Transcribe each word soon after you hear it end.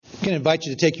going to invite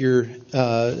you to take your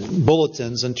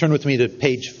bulletins and turn with me to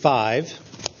page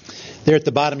 5. There at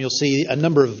the bottom you'll see a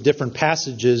number of different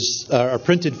passages are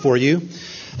printed for you.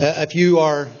 If you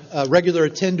are a regular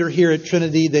attender here at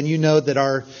Trinity, then you know that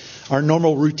our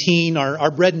normal routine, our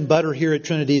bread and butter here at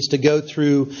Trinity is to go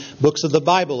through books of the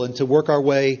Bible and to work our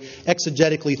way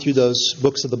exegetically through those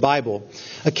books of the Bible.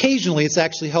 Occasionally, it's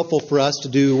actually helpful for us to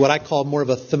do what I call more of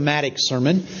a thematic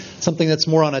sermon, something that's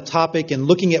more on a topic and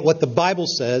looking at what the Bible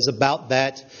says about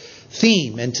that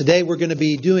theme. And today we're going to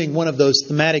be doing one of those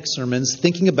thematic sermons,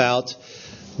 thinking about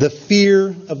the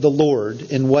fear of the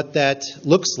Lord and what that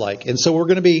looks like. And so we're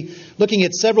going to be looking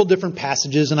at several different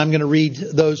passages, and I'm going to read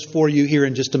those for you here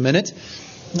in just a minute.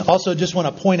 Also, just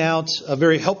want to point out a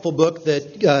very helpful book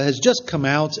that has just come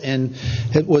out, and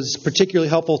it was particularly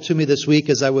helpful to me this week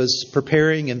as I was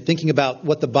preparing and thinking about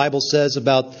what the Bible says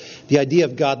about the idea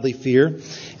of godly fear.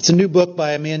 It's a new book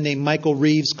by a man named Michael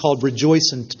Reeves called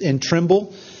Rejoice and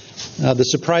Tremble. The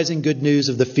surprising good news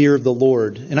of the fear of the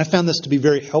Lord. And I found this to be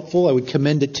very helpful. I would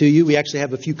commend it to you. We actually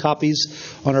have a few copies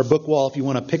on our book wall if you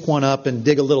want to pick one up and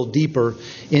dig a little deeper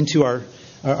into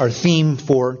our theme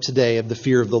for today of the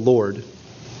fear of the Lord.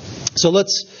 So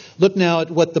let's look now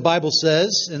at what the Bible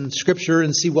says in Scripture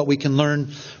and see what we can learn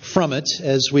from it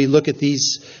as we look at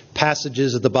these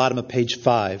passages at the bottom of page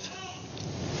 5.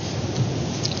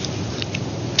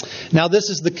 Now this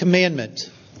is the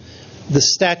commandment, the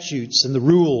statutes and the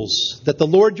rules that the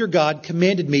Lord your God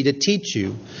commanded me to teach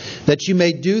you, that you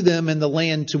may do them in the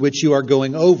land to which you are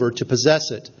going over to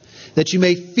possess it, that you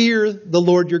may fear the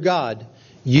Lord your God,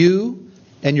 you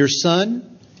and your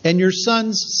son and your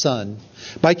son's son,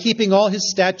 by keeping all his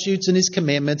statutes and his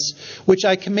commandments, which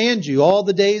I command you all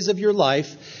the days of your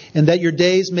life, and that your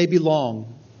days may be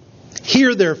long.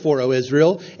 Hear therefore, O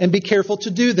Israel, and be careful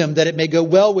to do them, that it may go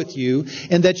well with you,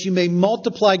 and that you may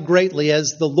multiply greatly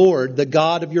as the Lord, the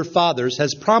God of your fathers,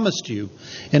 has promised you,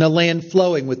 in a land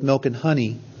flowing with milk and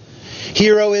honey.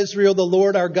 Hear, O Israel, the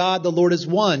Lord our God, the Lord is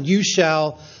one. You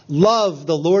shall love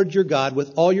the Lord your God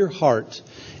with all your heart,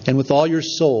 and with all your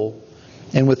soul,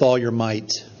 and with all your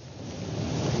might.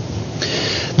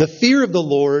 The fear of the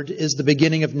Lord is the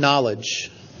beginning of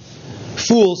knowledge.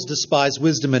 Fools despise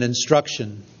wisdom and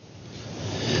instruction.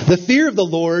 The fear of the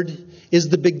Lord is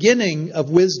the beginning of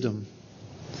wisdom,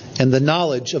 and the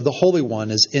knowledge of the Holy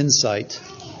One is insight.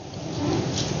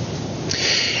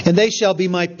 And they shall be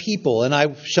my people, and I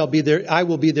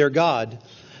will be their God.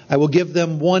 I will give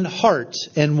them one heart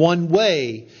and one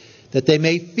way, that they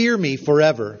may fear me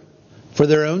forever, for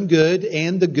their own good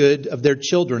and the good of their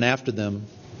children after them.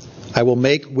 I will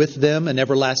make with them an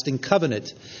everlasting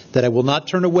covenant, that I will not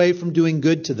turn away from doing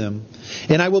good to them.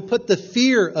 And I will put the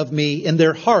fear of me in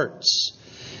their hearts,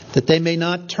 that they may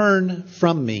not turn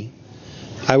from me.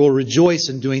 I will rejoice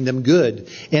in doing them good,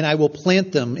 and I will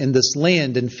plant them in this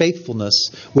land in faithfulness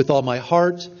with all my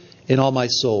heart and all my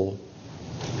soul.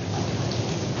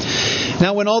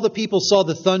 Now when all the people saw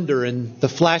the thunder and the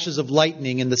flashes of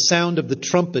lightning and the sound of the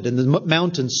trumpet and the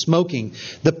mountain smoking,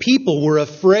 the people were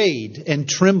afraid and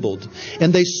trembled.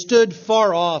 And they stood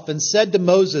far off and said to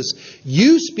Moses,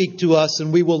 "You speak to us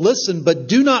and we will listen, but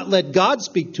do not let God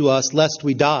speak to us, lest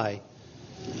we die."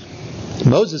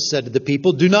 Moses said to the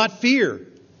people, "Do not fear,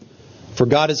 for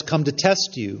God has come to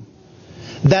test you,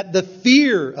 that the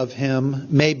fear of Him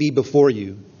may be before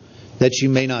you, that you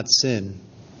may not sin."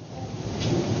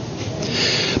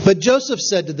 But Joseph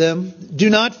said to them, "Do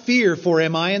not fear, for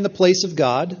am I in the place of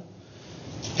God?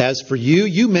 As for you,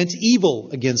 you meant evil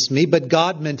against me, but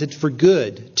God meant it for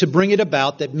good, to bring it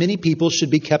about that many people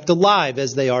should be kept alive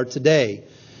as they are today.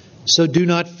 So do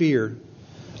not fear.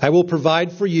 I will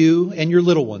provide for you and your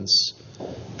little ones."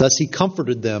 Thus he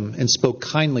comforted them and spoke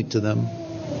kindly to them.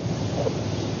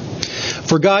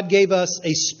 For God gave us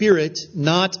a spirit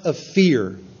not of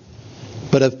fear,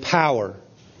 but of power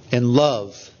and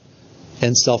love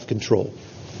and self-control.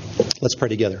 Let's pray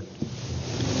together.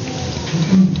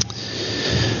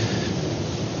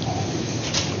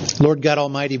 Lord God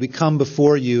Almighty, we come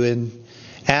before you and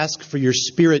ask for your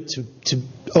Spirit to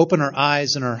open our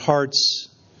eyes and our hearts.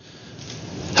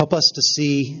 Help us to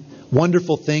see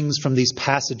wonderful things from these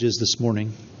passages this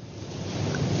morning.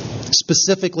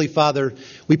 Specifically, Father,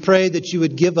 we pray that you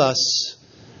would give us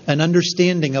an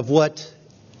understanding of what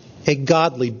a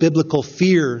godly, biblical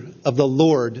fear of the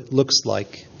Lord looks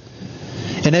like.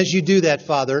 And as you do that,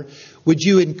 Father, would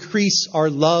you increase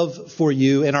our love for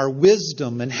you and our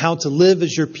wisdom and how to live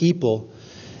as your people,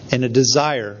 and a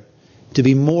desire to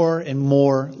be more and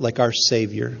more like our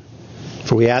Savior.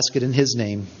 For we ask it in His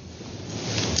name.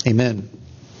 Amen.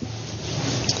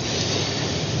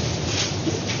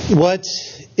 What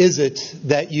is it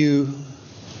that you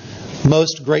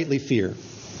most greatly fear?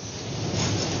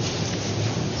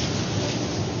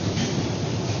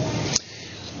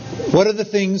 What are the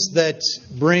things that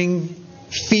bring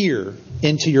fear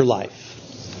into your life?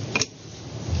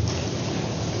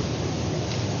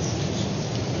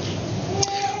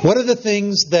 What are the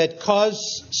things that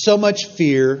cause so much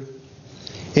fear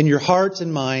in your heart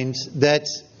and mind that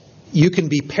you can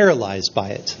be paralyzed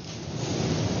by it?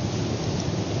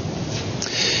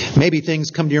 Maybe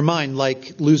things come to your mind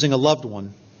like losing a loved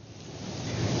one,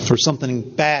 or something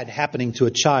bad happening to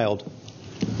a child,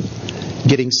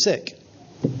 getting sick,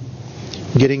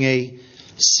 getting a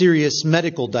serious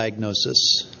medical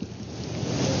diagnosis.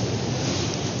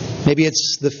 Maybe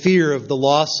it's the fear of the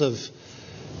loss of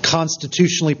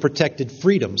constitutionally protected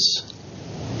freedoms.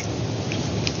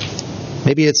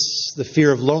 Maybe it's the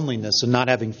fear of loneliness and not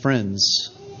having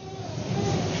friends.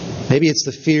 Maybe it's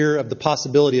the fear of the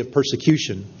possibility of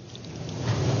persecution.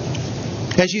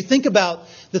 As you think about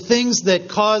the things that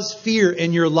cause fear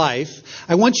in your life,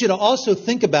 I want you to also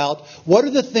think about what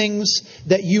are the things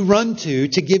that you run to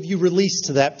give you release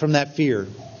to that from that fear.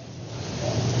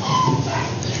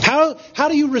 How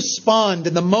do you respond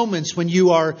in the moments when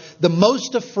you are the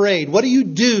most afraid? What do you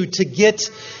do to get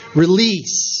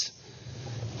release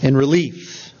and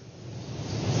relief?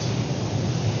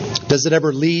 Does it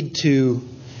ever lead to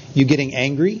you getting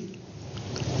angry?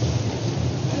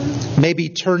 Maybe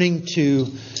turning to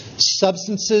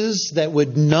substances that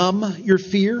would numb your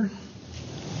fear?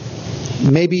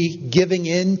 Maybe giving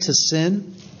in to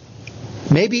sin?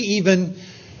 Maybe even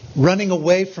running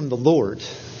away from the Lord?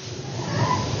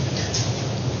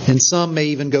 And some may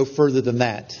even go further than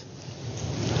that.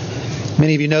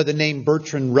 Many of you know the name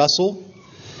Bertrand Russell.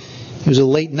 He was a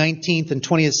late 19th and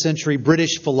 20th century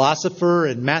British philosopher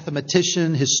and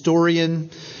mathematician, historian,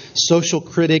 social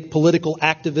critic, political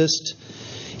activist.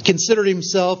 He considered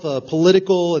himself a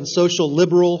political and social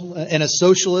liberal and a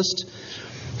socialist.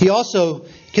 He also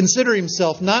considered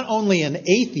himself not only an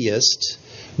atheist,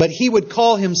 but he would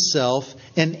call himself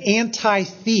an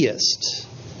anti-theist,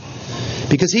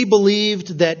 because he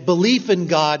believed that belief in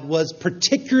God was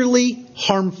particularly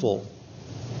harmful.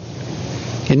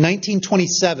 In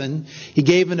 1927, he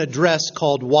gave an address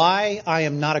called "Why I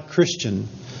Am Not a Christian."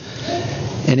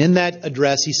 And in that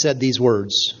address, he said these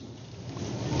words: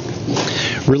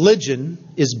 "Religion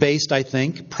is based, I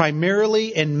think,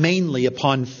 primarily and mainly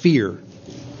upon fear.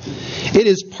 It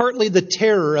is partly the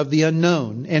terror of the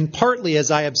unknown, and partly,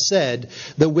 as I have said,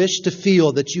 the wish to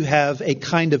feel that you have a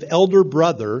kind of elder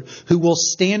brother who will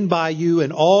stand by you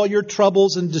in all your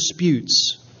troubles and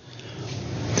disputes.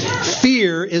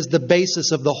 Fear is the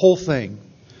basis of the whole thing.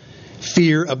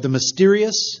 Fear of the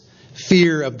mysterious,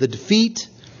 fear of the defeat,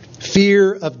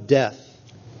 fear of death.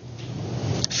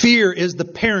 Fear is the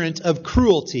parent of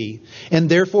cruelty, and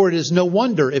therefore it is no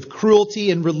wonder if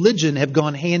cruelty and religion have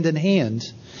gone hand in hand.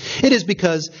 It is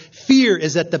because fear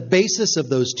is at the basis of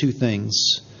those two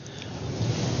things.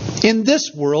 In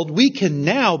this world, we can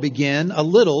now begin a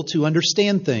little to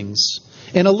understand things,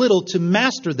 and a little to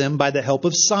master them by the help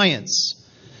of science,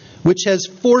 which has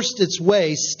forced its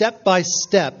way step by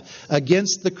step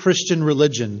against the Christian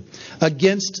religion,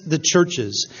 against the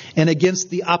churches, and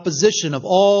against the opposition of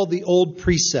all the old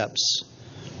precepts.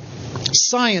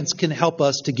 Science can help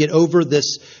us to get over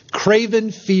this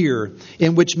craven fear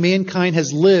in which mankind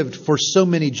has lived for so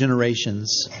many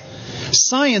generations.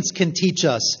 Science can teach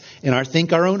us, and I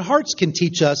think our own hearts can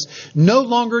teach us, no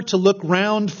longer to look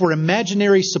round for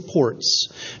imaginary supports,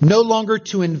 no longer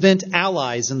to invent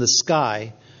allies in the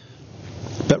sky,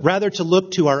 but rather to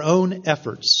look to our own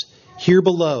efforts here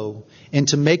below and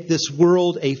to make this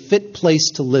world a fit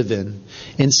place to live in,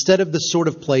 instead of the sort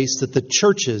of place that the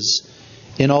churches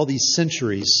in all these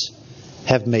centuries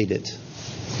have made it.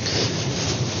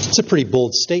 It's a pretty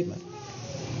bold statement.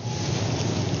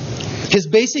 His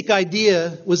basic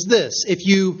idea was this: if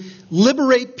you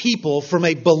liberate people from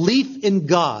a belief in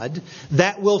God,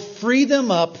 that will free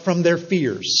them up from their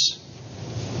fears.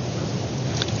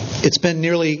 It's been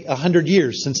nearly 100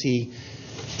 years since he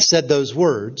said those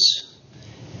words.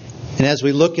 And as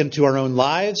we look into our own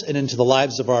lives and into the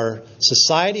lives of our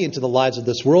society, into the lives of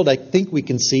this world, I think we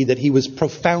can see that he was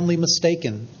profoundly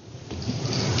mistaken.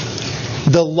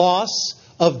 The loss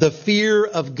of the fear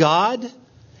of God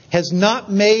has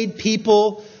not made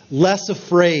people less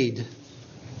afraid,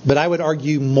 but I would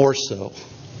argue more so.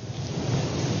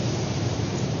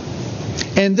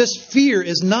 And this fear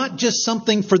is not just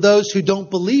something for those who don't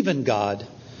believe in God.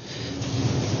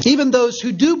 Even those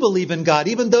who do believe in God,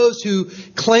 even those who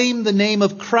claim the name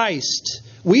of Christ,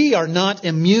 we are not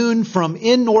immune from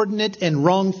inordinate and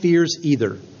wrong fears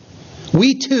either.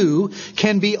 We too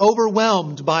can be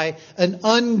overwhelmed by an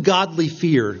ungodly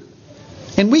fear.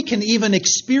 And we can even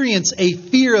experience a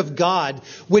fear of God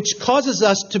which causes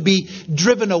us to be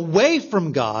driven away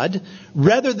from God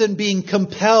rather than being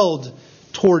compelled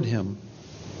toward Him.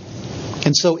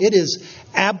 And so it is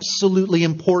absolutely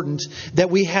important that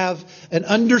we have an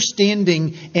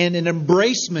understanding and an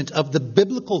embracement of the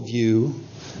biblical view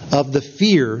of the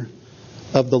fear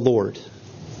of the Lord.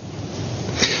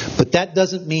 But that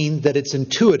doesn't mean that it's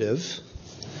intuitive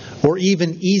or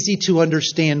even easy to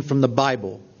understand from the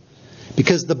Bible.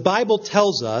 Because the Bible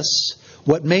tells us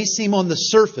what may seem on the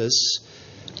surface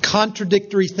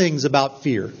contradictory things about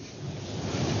fear.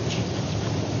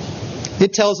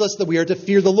 It tells us that we are to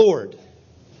fear the Lord,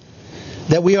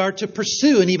 that we are to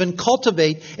pursue and even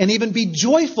cultivate and even be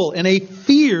joyful in a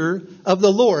fear of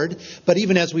the Lord. But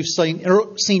even as we've seen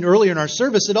earlier in our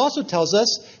service, it also tells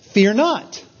us, fear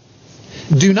not.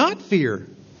 Do not fear.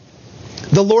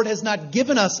 The Lord has not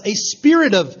given us a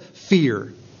spirit of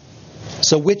fear.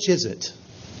 So which is it?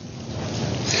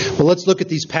 Well, let's look at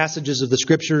these passages of the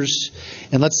Scriptures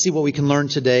and let's see what we can learn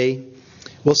today.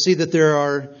 We'll see that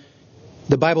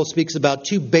the Bible speaks about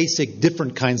two basic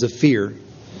different kinds of fear.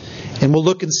 And we'll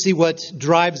look and see what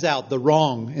drives out the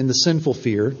wrong and the sinful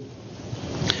fear.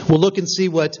 We'll look and see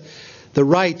what the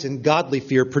right and godly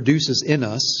fear produces in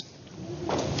us.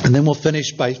 And then we'll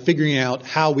finish by figuring out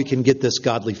how we can get this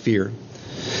godly fear.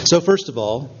 So first of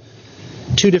all,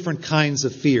 two different kinds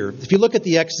of fear. If you look at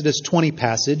the Exodus 20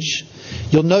 passage,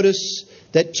 you'll notice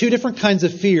that two different kinds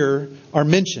of fear are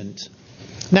mentioned.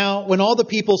 Now, when all the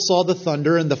people saw the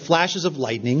thunder and the flashes of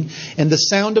lightning and the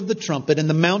sound of the trumpet and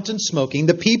the mountain smoking,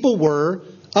 the people were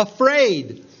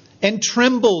afraid and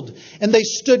trembled. And they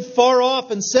stood far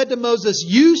off and said to Moses,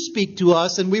 "You speak to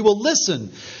us and we will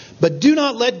listen. But do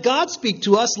not let God speak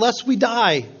to us lest we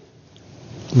die."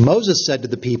 Moses said to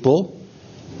the people,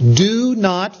 "Do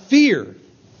not fear.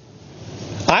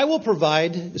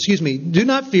 Do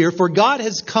not fear, for God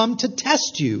has come to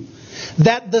test you,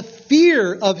 that the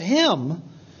fear of Him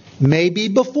may be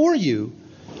before you,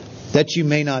 that you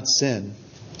may not sin."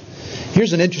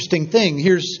 Here's an interesting thing.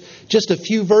 Here's just a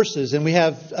few verses, and we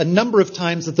have a number of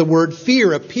times that the word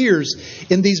fear appears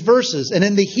in these verses. And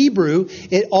in the Hebrew,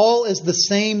 it all is the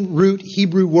same root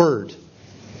Hebrew word,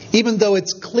 even though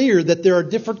it's clear that there are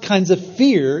different kinds of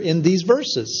fear in these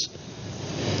verses.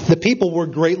 The people were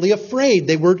greatly afraid.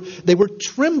 They were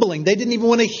trembling. They didn't even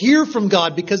want to hear from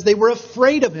God because they were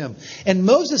afraid of Him. And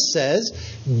Moses says,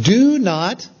 "Do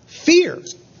not fear."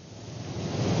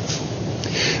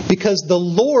 Because the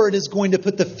Lord is going to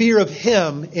put the fear of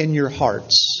Him in your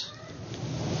hearts.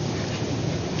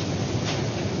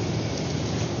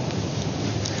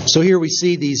 So here we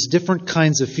see these different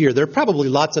kinds of fear. There are probably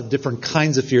lots of different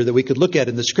kinds of fear that we could look at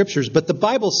in the Scriptures, but the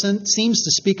Bible seems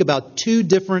to speak about two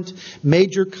different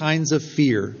major kinds of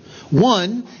fear.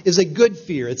 One is a good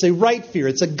fear. It's a right fear.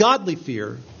 It's a godly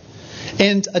fear.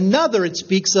 And another it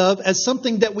speaks of as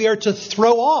something that we are to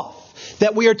throw off,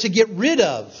 that we are to get rid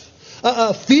of.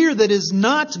 A fear that is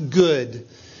not good,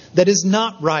 that is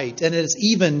not right, and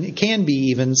it can be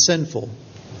even sinful.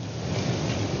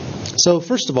 So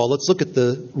first of all, let's look at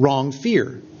the wrong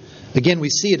fear. Again, we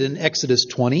see it in Exodus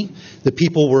 20. The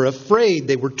people were afraid.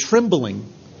 They were trembling.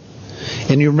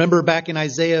 And you remember back in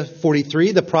Isaiah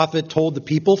 43, the prophet told the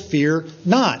people, "Fear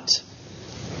not."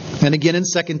 And again in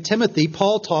 2 Timothy,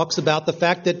 Paul talks about the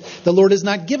fact that the Lord has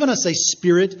not given us a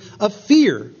spirit of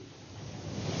fear.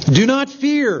 Do not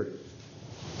fear.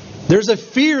 There's a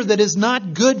fear that is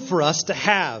not good for us to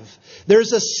have.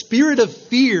 There's a spirit of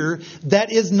fear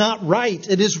that is not right.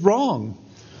 It is wrong.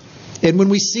 And when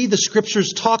we see the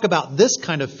Scriptures talk about this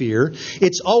kind of fear,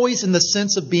 it's always in the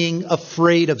sense of being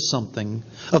afraid of something,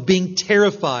 of being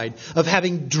terrified, of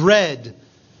having dread,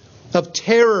 of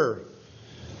terror,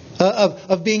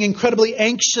 of being incredibly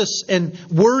anxious and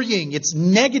worrying. It's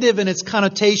negative in its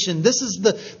connotation. This is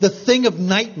the thing of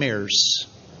nightmares.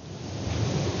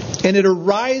 And it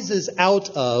arises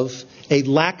out of a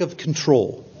lack of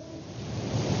control.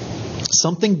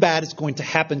 Something bad is going to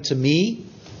happen to me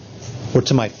or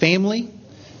to my family,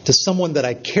 to someone that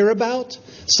I care about,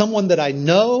 someone that I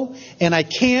know, and I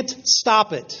can't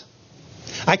stop it.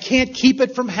 I can't keep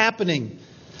it from happening.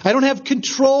 I don't have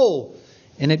control.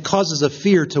 And it causes a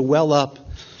fear to well up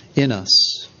in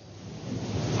us.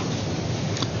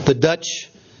 The Dutch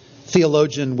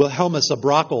theologian Wilhelmus à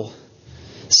Brakel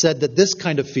said that this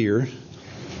kind of fear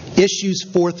issues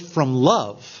forth from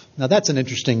love. Now that's an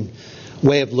interesting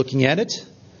way of looking at it.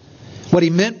 What he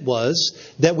meant was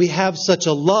that we have such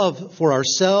a love for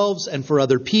ourselves and for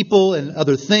other people and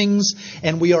other things,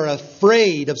 and we are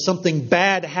afraid of something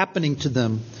bad happening to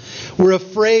them. We're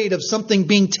afraid of something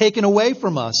being taken away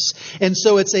from us. And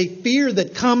so it's a fear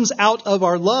that comes out of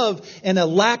our love and a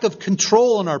lack of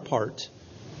control on our part.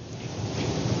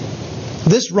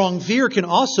 This wrong fear can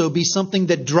also be something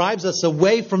that drives us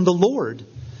away from the Lord.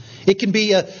 It can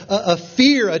be a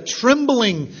fear, a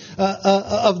trembling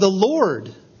of the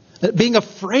Lord. Being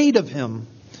afraid of Him.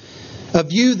 A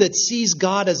view that sees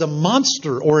God as a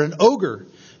monster or an ogre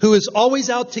who is always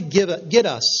out to get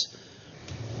us.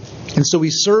 And so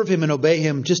we serve Him and obey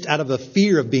Him just out of a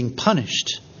fear of being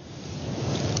punished.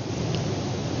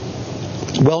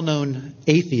 Well-known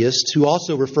atheist who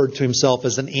also referred to himself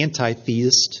as an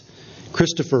anti-theist,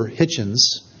 Christopher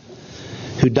Hitchens,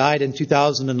 who died in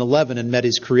 2011 and met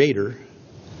his Creator,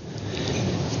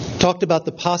 talked about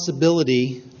the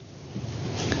possibility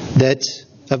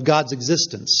of God's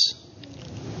existence.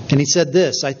 And he said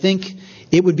this, I think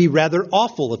it would be rather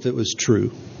awful if it was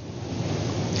true.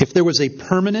 If there was a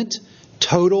permanent,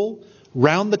 total,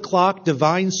 round-the-clock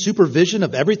divine supervision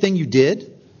of everything you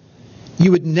did,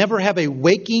 you would never have a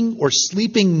waking or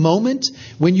sleeping moment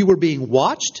when you were being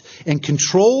watched and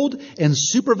controlled and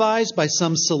supervised by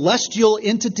some celestial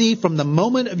entity from the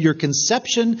moment of your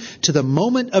conception to the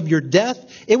moment of your death.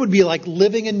 It would be like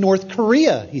living in North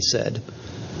Korea, he said.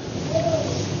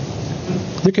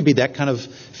 There could be that kind of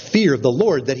fear of the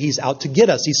Lord, that He's out to get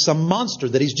us. He's some monster,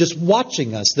 that He's just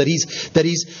watching us, that He's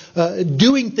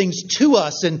doing things to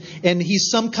us, and He's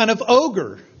some kind of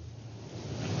ogre.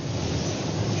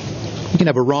 We can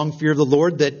have a wrong fear of the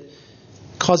Lord that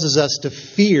causes us to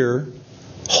fear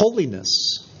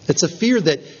holiness. It's a fear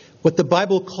that what the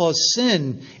Bible calls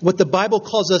sin, what the Bible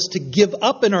calls us to give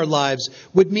up in our lives,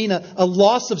 would mean a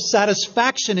loss of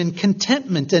satisfaction and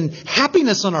contentment and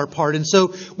happiness on our part. And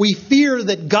so we fear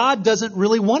that God doesn't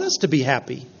really want us to be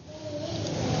happy.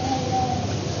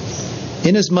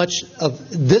 Inasmuch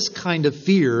of this kind of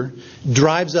fear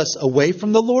drives us away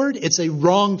from the Lord, it's a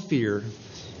wrong fear,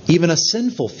 even a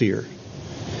sinful fear.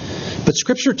 But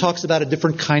Scripture talks about a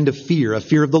different kind of fear, a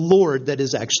fear of the Lord that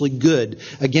is actually good.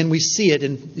 Again, we see it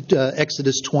in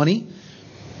Exodus 20.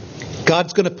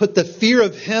 God's going to put the fear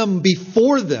of Him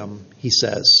before them, He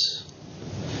says.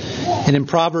 And in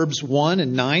Proverbs 1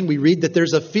 and 9, we read that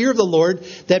there's a fear of the Lord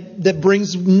that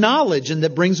brings knowledge and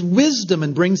that brings wisdom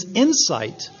and brings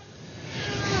insight.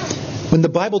 When the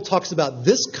Bible talks about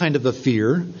this kind of a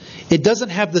fear, it doesn't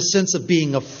have the sense of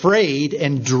being afraid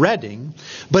and dreading,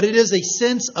 but it is a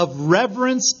sense of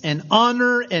reverence and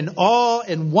honor and awe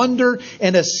and wonder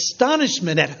and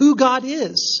astonishment at who God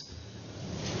is.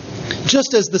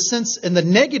 Just as the sense and the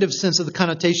negative sense of the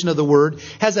connotation of the word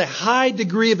has a high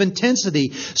degree of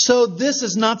intensity, so this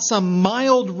is not some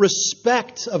mild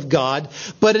respect of God,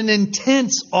 but an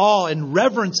intense awe and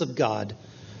reverence of God.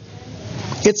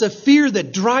 It's a fear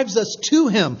that drives us to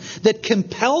Him, that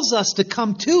compels us to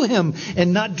come to Him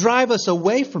and not drive us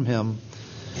away from Him.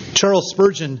 Charles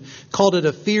Spurgeon called it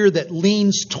a fear that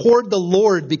leans toward the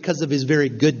Lord because of His very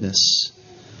goodness.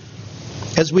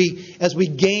 As we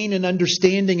gain an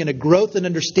understanding and a growth in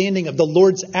understanding of the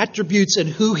Lord's attributes and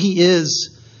who He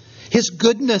is, His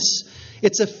goodness,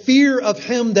 it's a fear of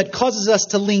Him that causes us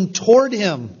to lean toward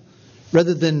Him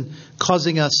rather than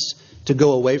causing us to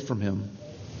go away from Him.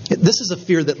 This is a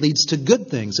fear that leads to good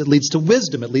things. It leads to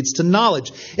wisdom. It leads to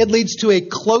knowledge. It leads to a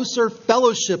closer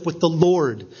fellowship with the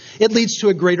Lord. It leads to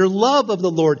a greater love of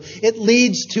the Lord. It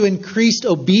leads to increased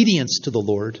obedience to the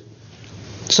Lord.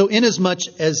 So inasmuch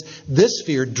as this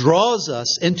fear draws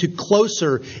us into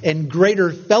closer and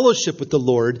greater fellowship with the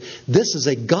Lord, this is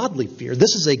a godly fear.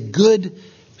 This is a good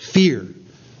fear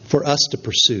for us to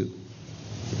pursue.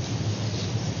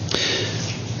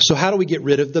 So how do we get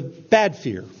rid of the bad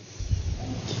fear?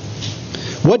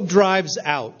 What drives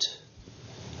out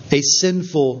a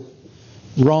sinful,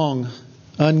 wrong,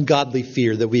 ungodly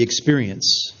fear that we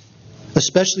experience?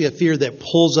 Especially a fear that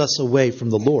pulls us away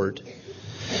from the Lord.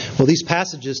 Well, these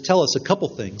passages tell us a couple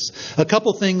things. A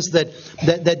couple things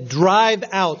that drive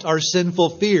out our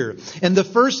sinful fear. And the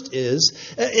first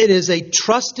is, it is a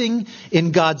trusting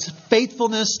in God's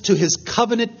faithfulness to His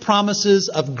covenant promises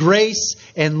of grace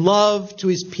and love to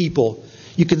His people.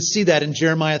 You can see that in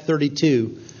Jeremiah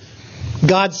 32.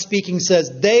 God speaking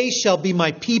says, "They shall be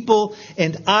my people,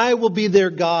 and I will be their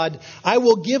God. I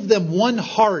will give them one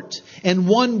heart and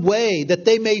one way, that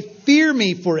they may fear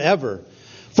me forever,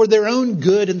 for their own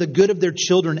good and the good of their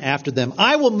children after them.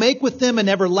 I will make with them an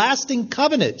everlasting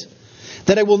covenant,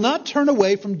 that I will not turn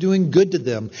away from doing good to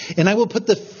them, and I will put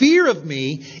the fear of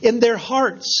me in their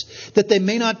hearts, that they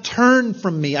may not turn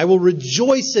from me. I will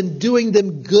rejoice in doing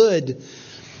them good,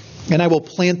 and I will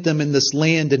plant them in this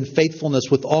land in faithfulness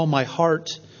with all my heart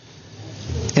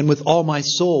and with all my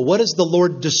soul. What is the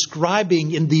Lord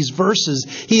describing in these verses?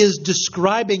 He is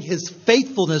describing His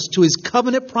faithfulness to His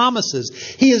covenant promises.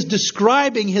 He is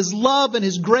describing His love and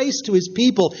His grace to His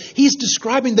people. He's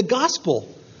describing the gospel.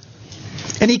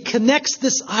 And He connects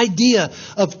this idea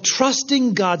of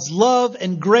trusting God's love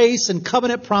and grace and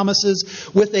covenant promises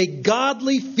with a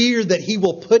godly fear that He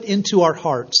will put into our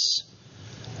hearts.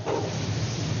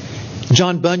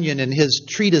 John Bunyan, in his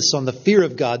treatise on the fear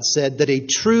of God, said that a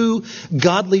true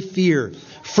godly fear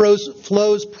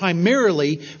flows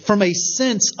primarily from a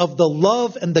sense of the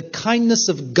love and the kindness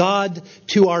of God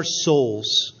to our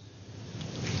souls.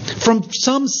 From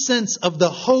some sense of the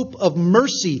hope of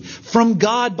mercy from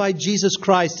God by Jesus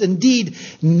Christ. Indeed,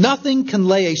 nothing can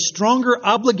lay a stronger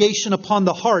obligation upon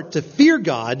the heart to fear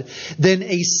God than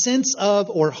a sense of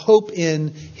or hope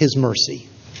in His mercy.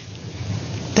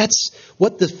 That's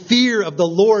what the fear of the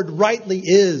Lord rightly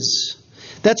is.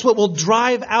 That's what will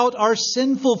drive out our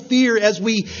sinful fear as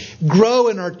we grow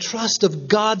in our trust of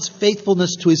God's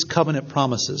faithfulness to His covenant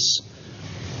promises.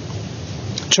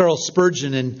 Charles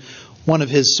Spurgeon, in one of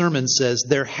his sermons, says,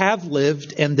 "There have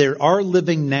lived and there are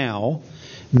living now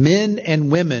men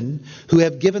and women who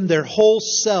have given their whole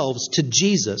selves to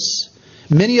Jesus,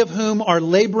 many of whom are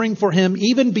laboring for Him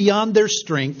even beyond their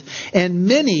strength, and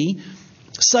many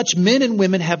such men and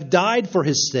women have died for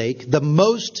His sake, the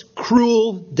most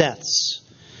cruel deaths,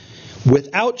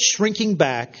 without shrinking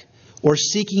back or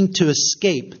seeking to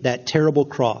escape that terrible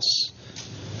cross.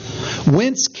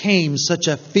 Whence came such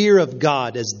a fear of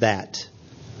God as that?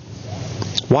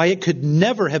 Why, it could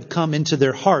never have come into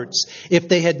their hearts if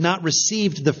they had not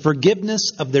received the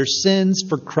forgiveness of their sins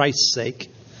for Christ's sake.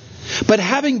 But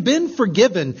having been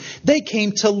forgiven, they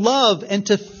came to love and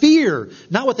to fear,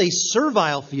 not with a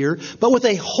servile fear, but with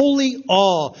a holy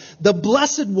awe, the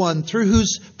Blessed One through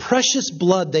whose precious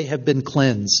blood they have been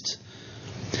cleansed.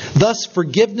 Thus,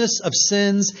 forgiveness of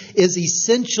sins is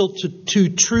essential to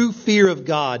true fear of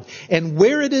God. And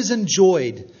where it is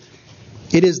enjoyed,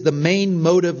 it is the main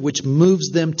motive which moves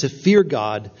them to fear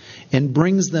God and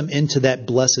brings them into that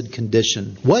blessed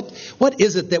condition. What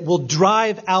is it that will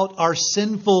drive out our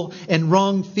sinful and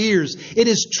wrong fears? It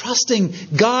is trusting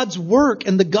God's work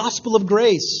and the gospel of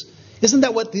grace. Isn't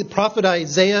that what the prophet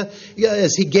Isaiah,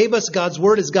 as he gave us God's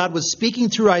word, as God was speaking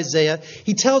through Isaiah,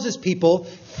 he tells his people,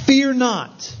 fear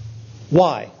not.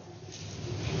 Why?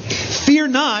 Fear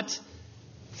not,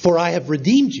 for I have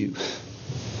redeemed you.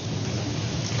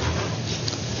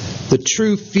 The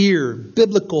true fear,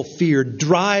 biblical fear,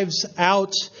 drives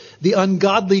out the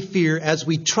ungodly fear as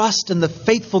we trust in the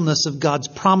faithfulness of God's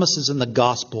promises in the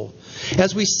gospel.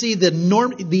 As we see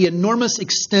the enormous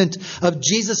extent of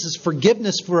Jesus'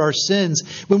 forgiveness for our sins,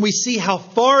 when we see how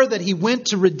far that He went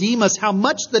to redeem us, how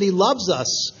much that He loves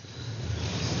us,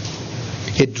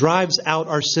 it drives out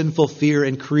our sinful fear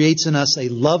and creates in us a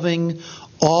loving,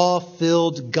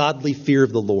 awe-filled, godly fear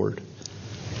of the Lord.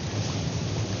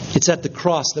 It's at the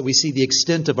cross that we see the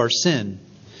extent of our sin.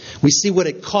 We see what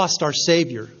it cost our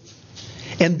Savior.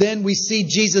 And then we see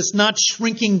Jesus not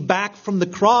shrinking back from the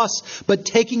cross, but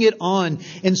taking it on.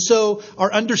 And so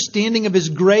our understanding of His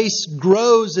grace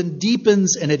grows and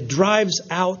deepens, and it drives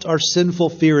out our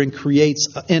sinful fear and creates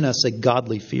in us a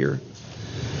godly fear.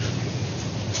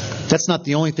 That's not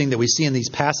the only thing that we see in these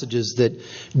passages that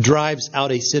drives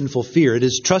out a sinful fear. It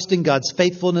is trusting God's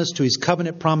faithfulness to His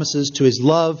covenant promises, to His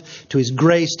love, to His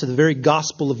grace, to the very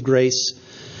gospel of grace.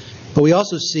 But we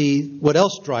also see what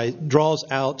else draws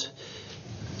out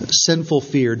sinful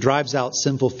fear, drives out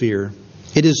sinful fear.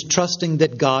 It is trusting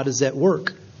that God is at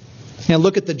work. Now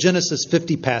look at the Genesis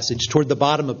 50 passage toward the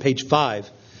bottom of page 5.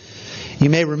 You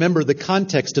may remember the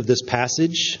context of this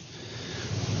passage.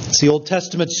 It's the Old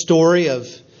Testament story of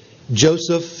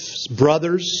Joseph's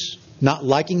brothers not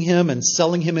liking him and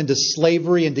selling him into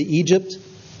slavery into Egypt.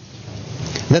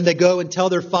 Then they go and tell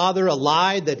their father a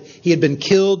lie that he had been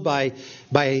killed by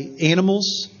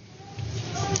animals.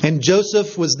 And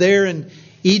Joseph was there in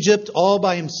Egypt all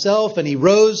by himself, and he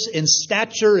rose in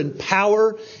stature and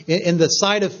power in the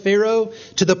sight of Pharaoh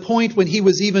to the point when he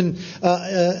was even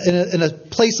in a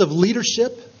place of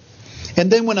leadership. And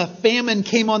then when a famine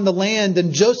came on the land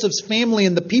and Joseph's family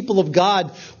and the people of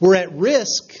God were at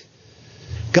risk,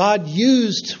 God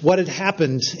used what had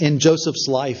happened in Joseph's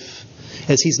life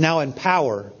as he's now in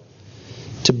power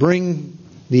to bring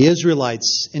the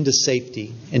Israelites into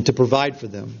safety and to provide for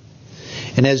them.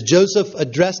 And as Joseph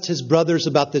addressed his brothers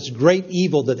about this great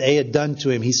evil that they had done to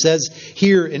him, he says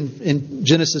here in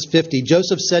Genesis 50,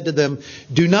 Joseph said to them,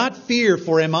 "Do not fear,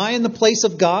 for am I in the place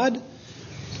of God?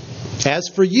 As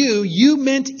for you, you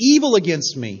meant evil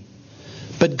against me,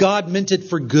 but God meant it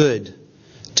for good,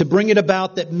 to bring it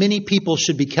about that many people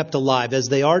should be kept alive, as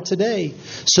they are today.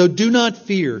 So do not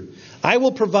fear. I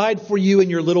will provide for you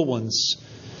and your little ones."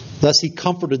 Thus he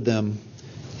comforted them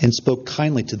and spoke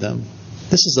kindly to them.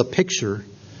 This is a picture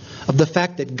of the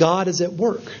fact that God is at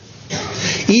work.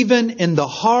 Even in the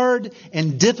hard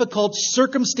and difficult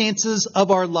circumstances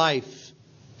of our life,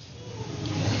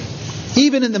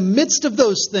 even in the midst of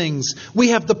those things, we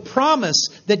have the promise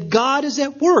that God is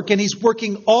at work and He's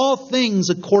working all things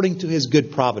according to His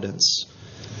good providence.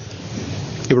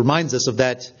 It reminds us of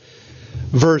that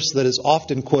verse that is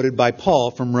often quoted by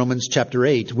Paul from Romans chapter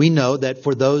 8. We know that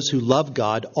for those who love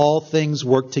God, all things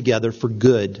work together for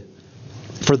good,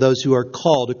 for those who are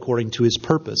called according to His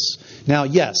purpose. Now,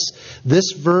 yes,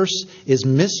 this verse is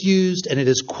misused and it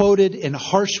is quoted in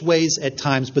harsh ways at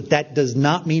times, but that does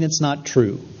not mean it's not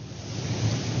true.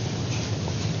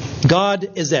 God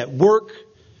is at work,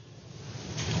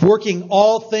 working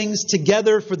all things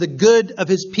together for the good of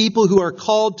His people who are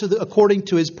called according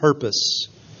to His purpose.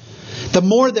 The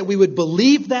more that we would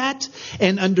believe that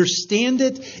and understand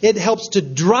it, it helps to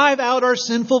drive out our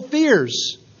sinful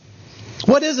fears.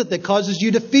 What is it that causes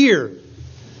you to fear?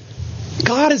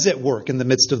 God is at work in the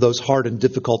midst of those hard and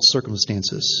difficult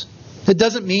circumstances. It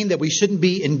doesn't mean that we shouldn't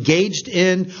be engaged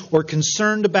in or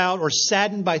concerned about or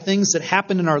saddened by things that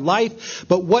happen in our life.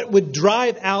 But what would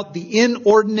drive out the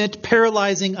inordinate,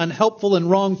 paralyzing, unhelpful, and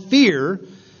wrong fear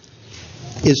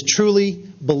is truly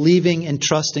believing and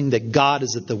trusting that God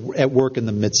is at work in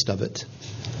the midst of it.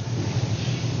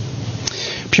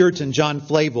 Puritan John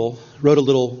Flavel wrote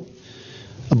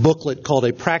a booklet called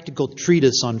A Practical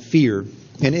Treatise on Fear.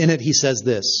 And in it he says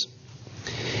this: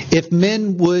 "If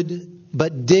men would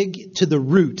but dig to the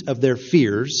root of their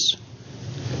fears,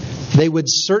 they would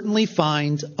certainly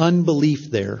find unbelief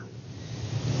there."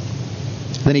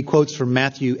 Then he quotes from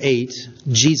Matthew 8,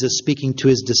 Jesus speaking to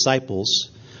His disciples,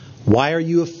 "Why are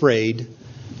you afraid,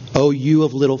 O you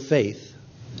of little faith?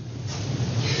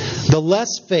 The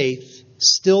less faith,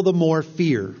 still the more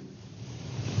fear.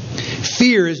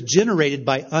 Fear is generated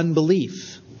by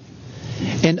unbelief,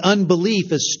 and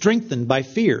unbelief is strengthened by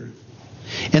fear.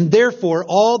 And therefore,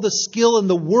 all the skill in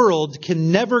the world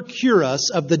can never cure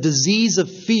us of the disease of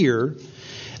fear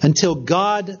until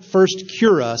God first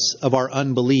cure us of our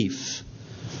unbelief.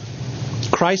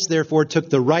 Christ, therefore, took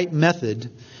the right method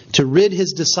to rid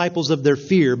His disciples of their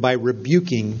fear by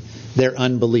rebuking their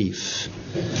unbelief."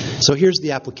 So here's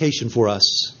the application for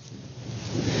us.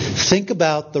 Think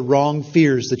about the wrong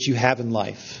fears that you have in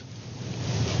life.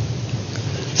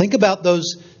 Think about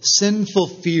those sinful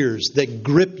fears that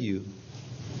grip you.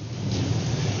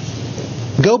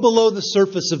 Go below the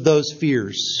surface of those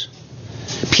fears.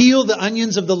 Peel the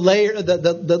onions of the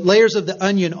layers of the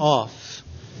onion off.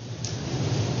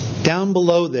 Down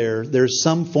below there's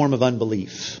some form of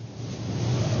unbelief.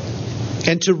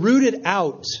 And to root it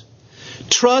out,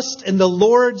 trust in the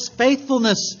Lord's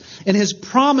faithfulness and His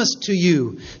promise to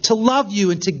you, to love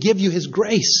you and to give you His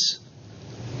grace.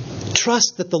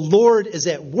 Trust that the Lord is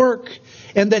at work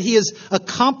and that He is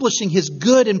accomplishing His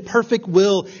good and perfect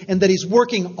will and that He's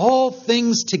working all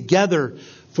things together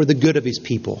for the good of His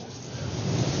people.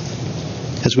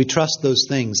 As we trust those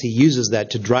things, He uses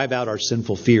that to drive out our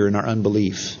sinful fear and our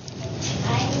unbelief.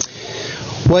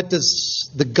 What does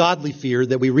the godly fear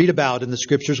that we read about in the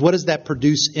Scriptures, what does that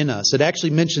produce in us? It actually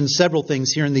mentions several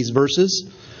things here in these verses.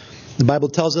 The Bible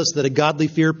tells us that a godly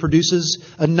fear produces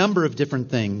a number of different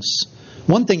things.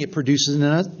 One thing it produces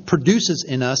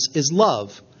in us is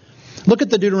love. Look at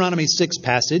the Deuteronomy 6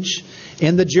 passage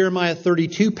and the Jeremiah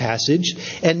 32 passage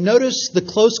and notice the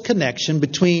close connection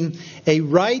between a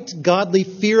right godly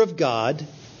fear of God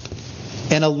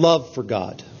and a love for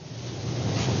God.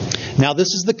 Now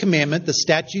this is the commandment, the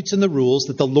statutes and the rules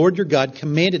that the Lord your God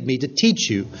commanded me to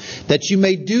teach you, that you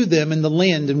may do them in the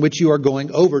land in which you are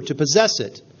going over to possess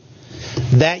it,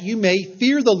 that you may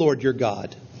fear the Lord your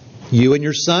God, you and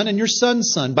your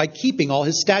son's son, by keeping all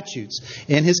His statutes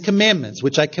and His commandments,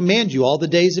 which I command you all the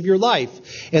days of your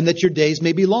life, and that your days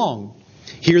may be long.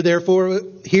 Hear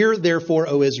therefore,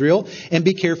 O Israel, and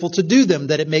be careful to do them,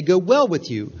 that it may go well with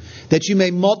you, that you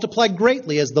may multiply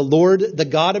greatly as the Lord, the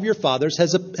God of your fathers,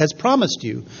 has promised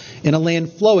you, in a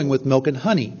land flowing with milk and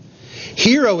honey.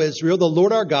 Hear, O Israel, the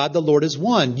Lord our God, the Lord is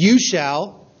one. You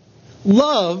shall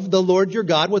love the Lord your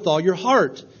God with all your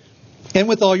heart, and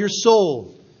with all your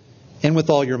soul, and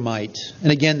with all your might.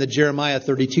 And again, the Jeremiah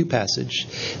 32 passage.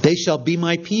 They shall be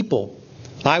my people,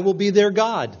 I will be their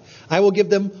God. I will give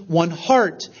them one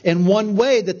heart and one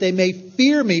way, that they may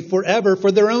fear me forever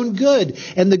for their own good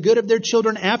and the good of their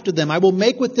children after them. I will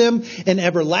make with them an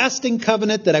everlasting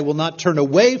covenant, that I will not turn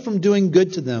away from doing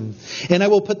good to them. And I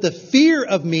will put the fear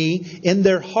of me in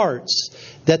their hearts,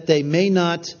 that they may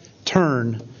not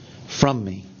turn from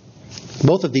me.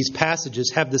 Both of these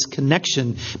passages have this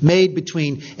connection made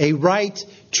between a right,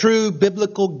 true,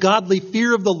 biblical, godly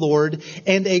fear of the Lord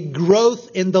and a growth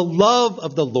in the love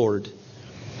of the Lord.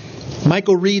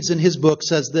 Michael Reeves in his book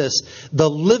says this: the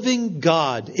living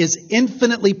God is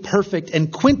infinitely perfect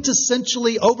and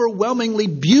quintessentially, overwhelmingly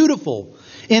beautiful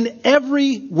in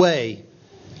every way.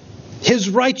 His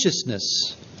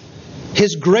righteousness,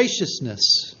 His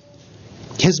graciousness,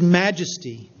 His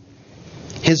majesty,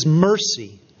 His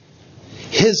mercy,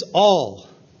 His all.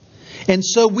 And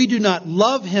so we do not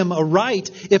love Him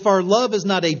aright if our love is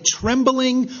not a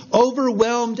trembling,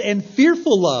 overwhelmed, and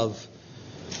fearful love.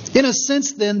 In a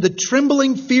sense, then, the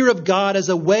trembling fear of God is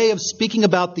a way of speaking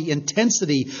about the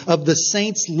intensity of the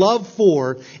saints' love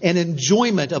for and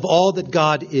enjoyment of all that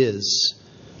God is.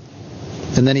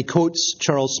 And then he quotes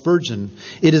Charles Spurgeon: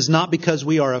 it is not because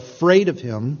we are afraid of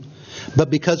Him, but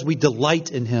because we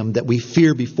delight in Him that we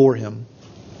fear before Him.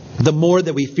 The more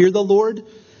that we fear the Lord,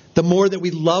 the more that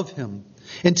we love Him.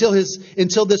 Until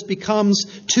this becomes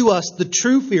to us the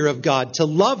true fear of God, to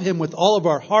love Him with all of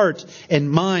our heart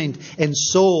and mind and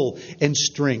soul and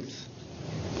strength.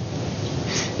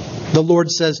 The Lord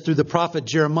says through the prophet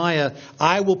Jeremiah,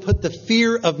 I will put the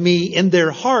fear of me in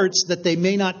their hearts, that they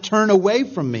may not turn away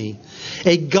from me.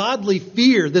 A godly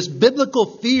fear, this biblical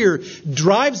fear,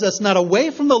 drives us not away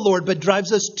from the Lord, but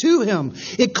drives us to Him.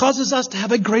 It causes us to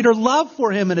have a greater love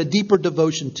for Him and a deeper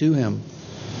devotion to Him.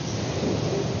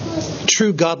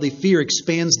 True godly fear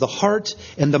expands the heart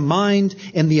and the mind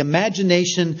and the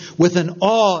imagination with an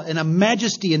awe and a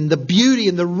majesty and the beauty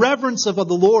and the reverence of the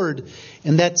Lord.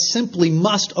 And that simply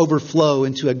must overflow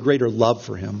into a greater love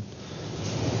for Him.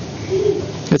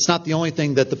 It's not the only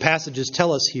thing that the passages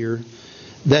tell us here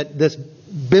that this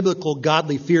biblical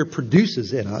godly fear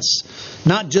produces in us.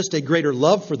 Not just a greater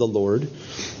love for the Lord,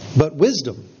 but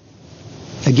wisdom.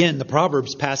 Again, the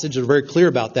Proverbs passage are very clear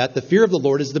about that. The fear of the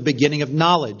Lord is the beginning of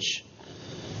knowledge.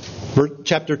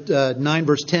 Chapter 9,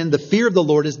 verse 10, the fear of the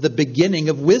Lord is the beginning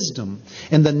of wisdom,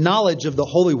 and the knowledge of the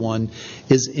Holy One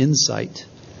is insight.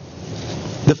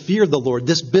 The fear of the Lord,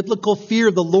 this biblical fear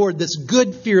of the Lord, this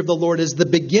good fear of the Lord, is the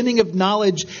beginning of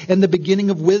knowledge and the beginning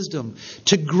of wisdom.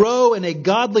 To grow in a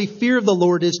godly fear of the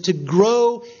Lord is to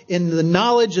grow in the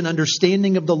knowledge and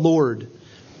understanding of the Lord.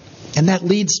 And that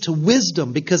leads to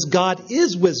wisdom, because God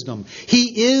is wisdom.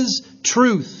 He is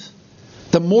truth.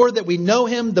 The more that we know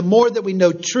Him, the more that we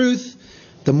know truth,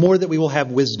 the more that we will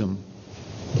have wisdom.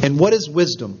 And what is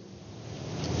wisdom?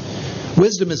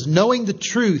 Wisdom is knowing the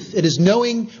truth. It is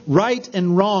knowing right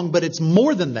and wrong, but it's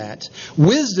more than that.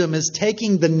 Wisdom is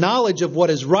taking the knowledge of what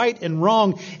is right and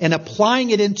wrong and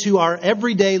applying it into our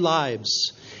everyday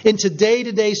lives, into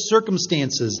day-to-day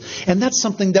circumstances. And that's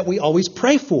something that we always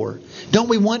pray for. Don't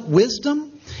we want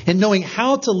wisdom in knowing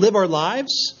how to live our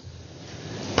lives?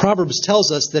 Proverbs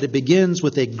tells us that it begins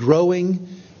with a growing,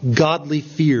 godly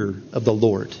fear of the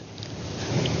Lord.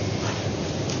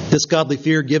 This godly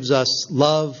fear gives us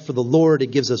love for the Lord. It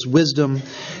gives us wisdom.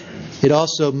 It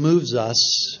also moves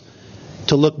us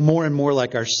to look more and more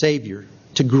like our Savior,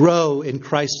 to grow in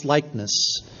Christ's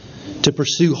likeness, to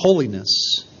pursue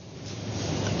holiness.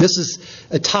 This is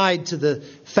tied to the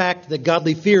fact that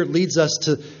godly fear leads us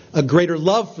to a greater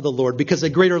love for the Lord, because a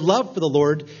greater love for the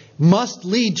Lord must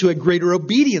lead to a greater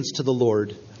obedience to the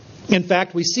Lord. In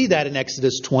fact, we see that in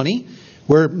Exodus 20,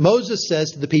 where Moses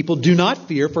says to the people, do not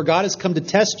fear, for God has come to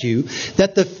test you,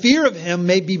 that the fear of Him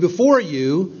may be before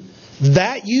you,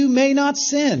 that you may not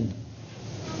sin.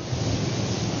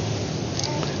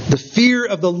 The fear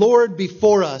of the Lord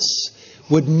before us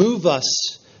would move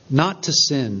us not to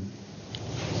sin.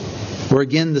 Or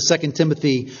again, the 2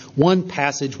 Timothy 1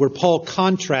 passage where Paul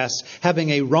contrasts having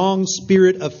a wrong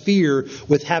spirit of fear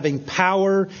with having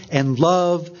power and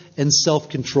love and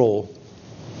self-control.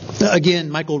 Again,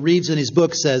 Michael Reeves in his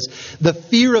book says, the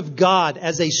fear of God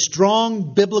as a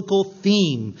strong biblical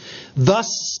theme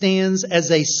thus stands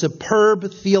as a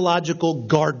superb theological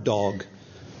guard dog.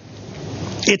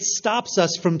 It stops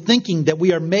us from thinking that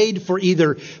we are made for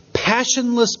either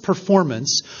passionless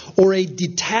performance or a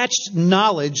detached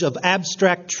knowledge of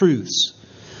abstract truths.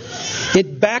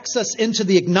 It backs us into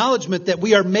the acknowledgement that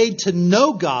we are made to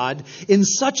know God in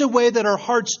such a way that our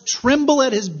hearts tremble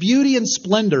at His beauty and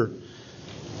splendor,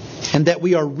 and that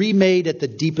we are remade at the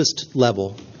deepest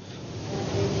level.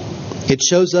 It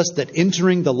shows us that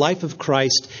entering the life of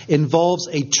Christ involves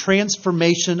a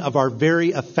transformation of our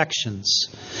very affections,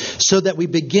 so that we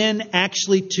begin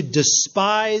actually to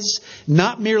despise,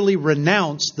 not merely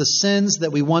renounce, the sins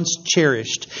that we once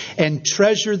cherished and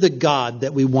treasure the God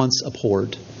that we once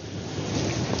abhorred.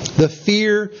 The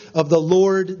fear of the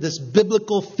Lord, this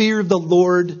biblical fear of the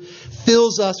Lord,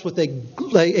 fills us with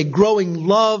a growing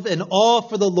love and awe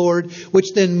for the Lord,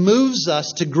 which then moves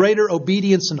us to greater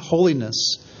obedience and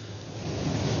holiness.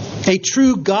 A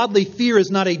true godly fear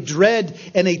is not a dread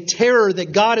and a terror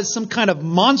that God is some kind of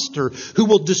monster who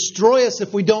will destroy us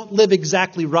if we don't live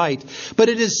exactly right. But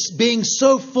it is being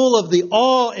so full of the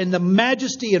awe and the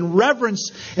majesty and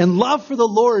reverence and love for the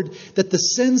Lord that the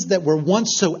sins that were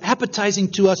once so appetizing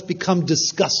to us become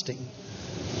disgusting.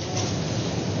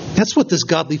 That's what this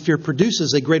godly fear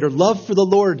produces, a greater love for the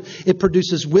Lord. It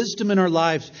produces wisdom in our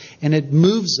lives, and it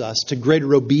moves us to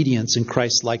greater obedience in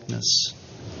Christ's likeness.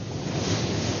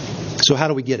 So how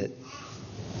do we get it?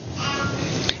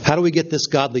 How do we get this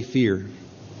godly fear?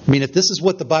 I mean, if this is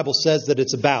what the Bible says that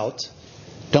it's about,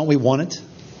 don't we want it?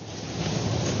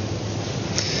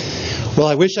 Well,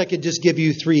 I wish I could just give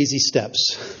you 3 easy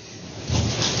steps.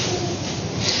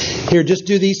 Here, just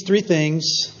do these 3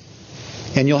 things,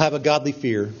 and you'll have a godly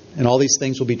fear, and all these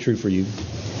things will be true for you.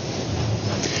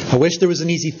 I wish there was an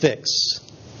easy fix.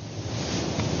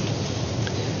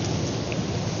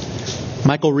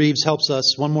 Michael Reeves helps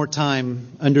us one more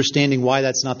time understanding why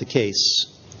that's not the case.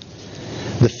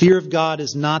 The fear of God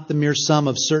is not the mere sum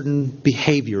of certain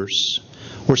behaviors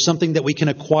or something that we can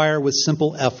acquire with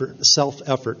simple effort,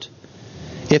 self-effort.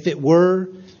 If it were,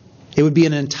 it would be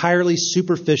an entirely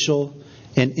superficial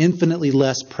and infinitely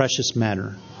less precious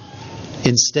matter.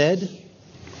 Instead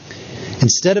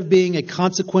of being a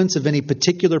consequence of any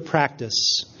particular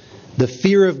practice, the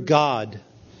fear of God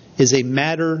is a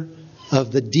matter of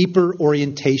the deeper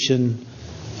orientation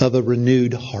of a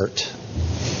renewed heart.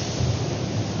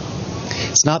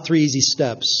 It's not 3 easy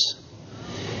steps.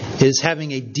 It is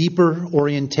having a deeper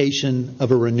orientation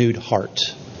of a renewed heart.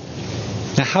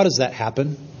 Now, how does that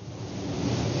happen?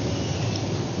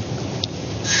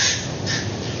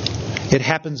 It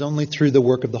happens only through the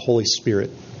work of the Holy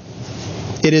Spirit.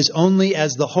 It is only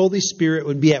as the Holy Spirit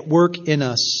would be at work in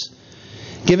us,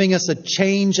 giving us a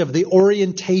change of the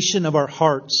orientation of our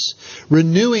hearts,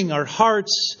 renewing our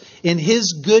hearts in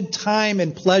His good time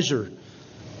and pleasure.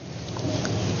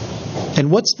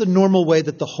 And what's the normal way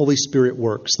that the Holy Spirit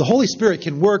works? The Holy Spirit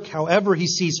can work however He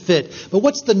sees fit. But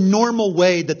what's the normal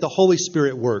way that the Holy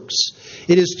Spirit works?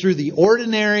 It is through the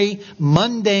ordinary,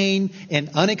 mundane, and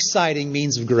unexciting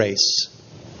means of grace.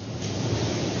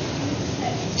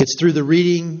 It's through the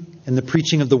reading and the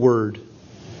preaching of the Word.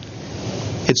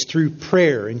 It's through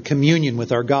prayer and communion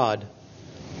with our God.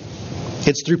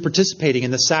 It's through participating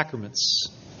in the sacraments.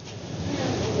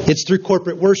 It's through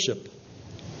corporate worship.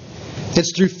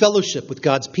 It's through fellowship with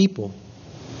God's people.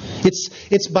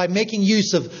 It's by making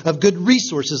use of good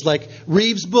resources like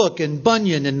Reeves' book and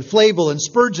Bunyan and Flavel and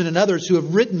Spurgeon and others who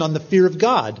have written on the fear of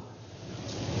God.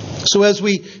 So as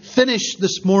we finish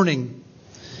this morning,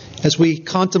 as we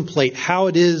contemplate how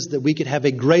it is that we could have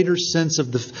a greater sense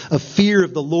of fear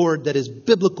of the Lord that is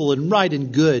biblical and right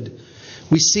and good,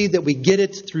 we see that we get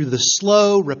it through the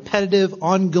slow, repetitive,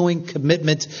 ongoing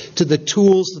commitment to the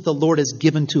tools that the Lord has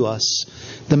given to us,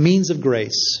 the means of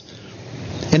grace.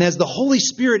 And as the Holy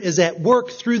Spirit is at work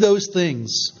through those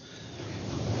things,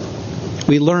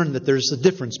 we learn that there's a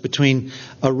difference between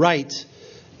a right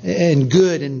and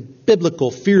good and biblical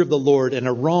fear of the Lord and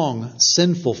a wrong,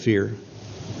 sinful fear.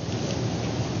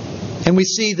 And we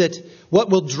see that what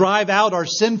will drive out our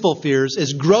sinful fears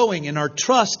is growing in our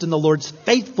trust in the Lord's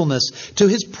faithfulness to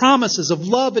His promises of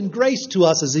love and grace to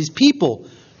us as His people.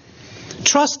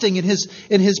 Trusting in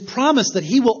His promise that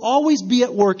He will always be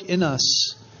at work in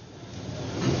us.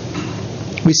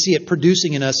 We see it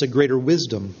producing in us a greater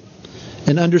wisdom,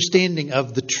 an understanding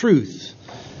of the truth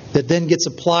that then gets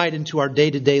applied into our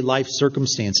day-to-day life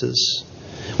circumstances.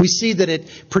 We see that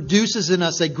it produces in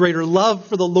us a greater love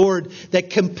for the Lord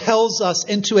that compels us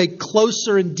into a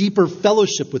closer and deeper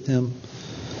fellowship with Him.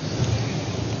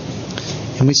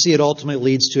 And we see it ultimately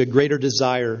leads to a greater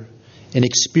desire and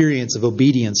experience of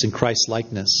obedience in Christ's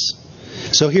likeness.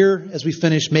 So here, as we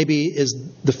finish, maybe is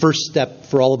the first step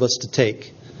for all of us to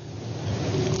take.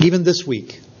 Even this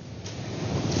week,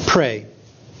 pray.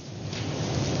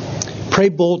 Pray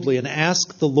boldly and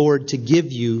ask the Lord to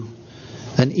give you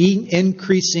an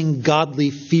increasing godly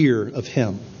fear of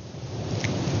Him.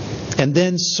 And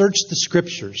then search the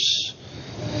Scriptures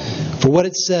for what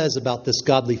it says about this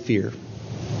godly fear.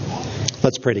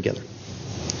 Let's pray together.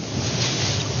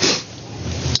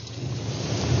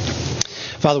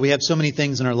 Father, we have so many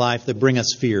things in our life that bring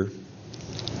us fear.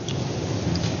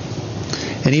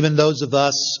 And even those of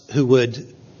us who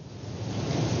would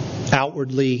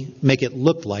outwardly make it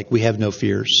look like we have no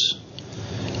fears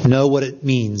know what it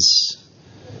means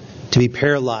to be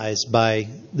paralyzed by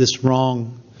this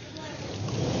wrong,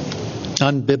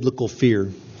 unbiblical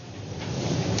fear.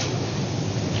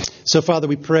 So, Father,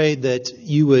 we pray that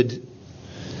you would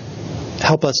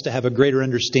help us to have a greater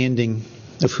understanding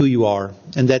of who you are,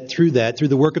 and that through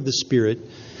the work of the Spirit,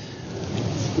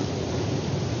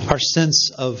 our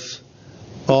sense of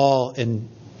awe and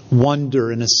wonder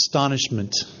and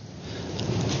astonishment,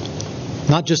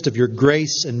 not just of your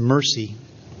grace and mercy,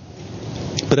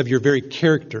 but of your very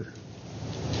character,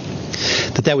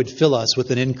 that would fill us with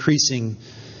an increasing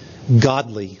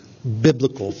godly,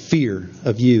 biblical fear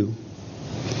of you.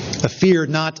 A fear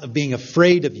not of being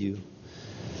afraid of you,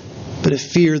 but a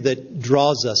fear that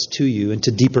draws us to you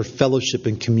into deeper fellowship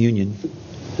and communion.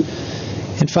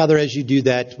 And Father, as you do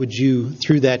that, would you,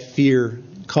 through that fear,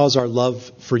 cause our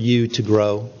love for you to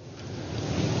grow?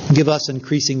 Give us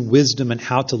increasing wisdom in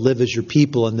how to live as your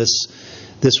people in this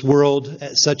world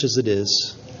such as it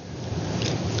is.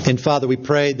 And Father, we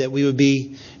pray that we would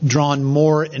be drawn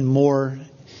more and more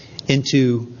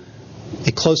into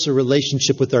a closer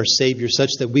relationship with our Savior, such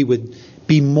that we would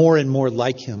be more and more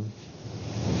like Him.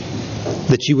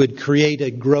 That you would create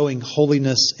a growing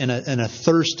holiness and a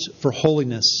thirst for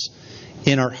holiness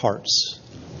in our hearts.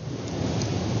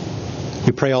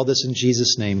 We pray all this in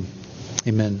Jesus' name.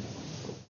 Amen.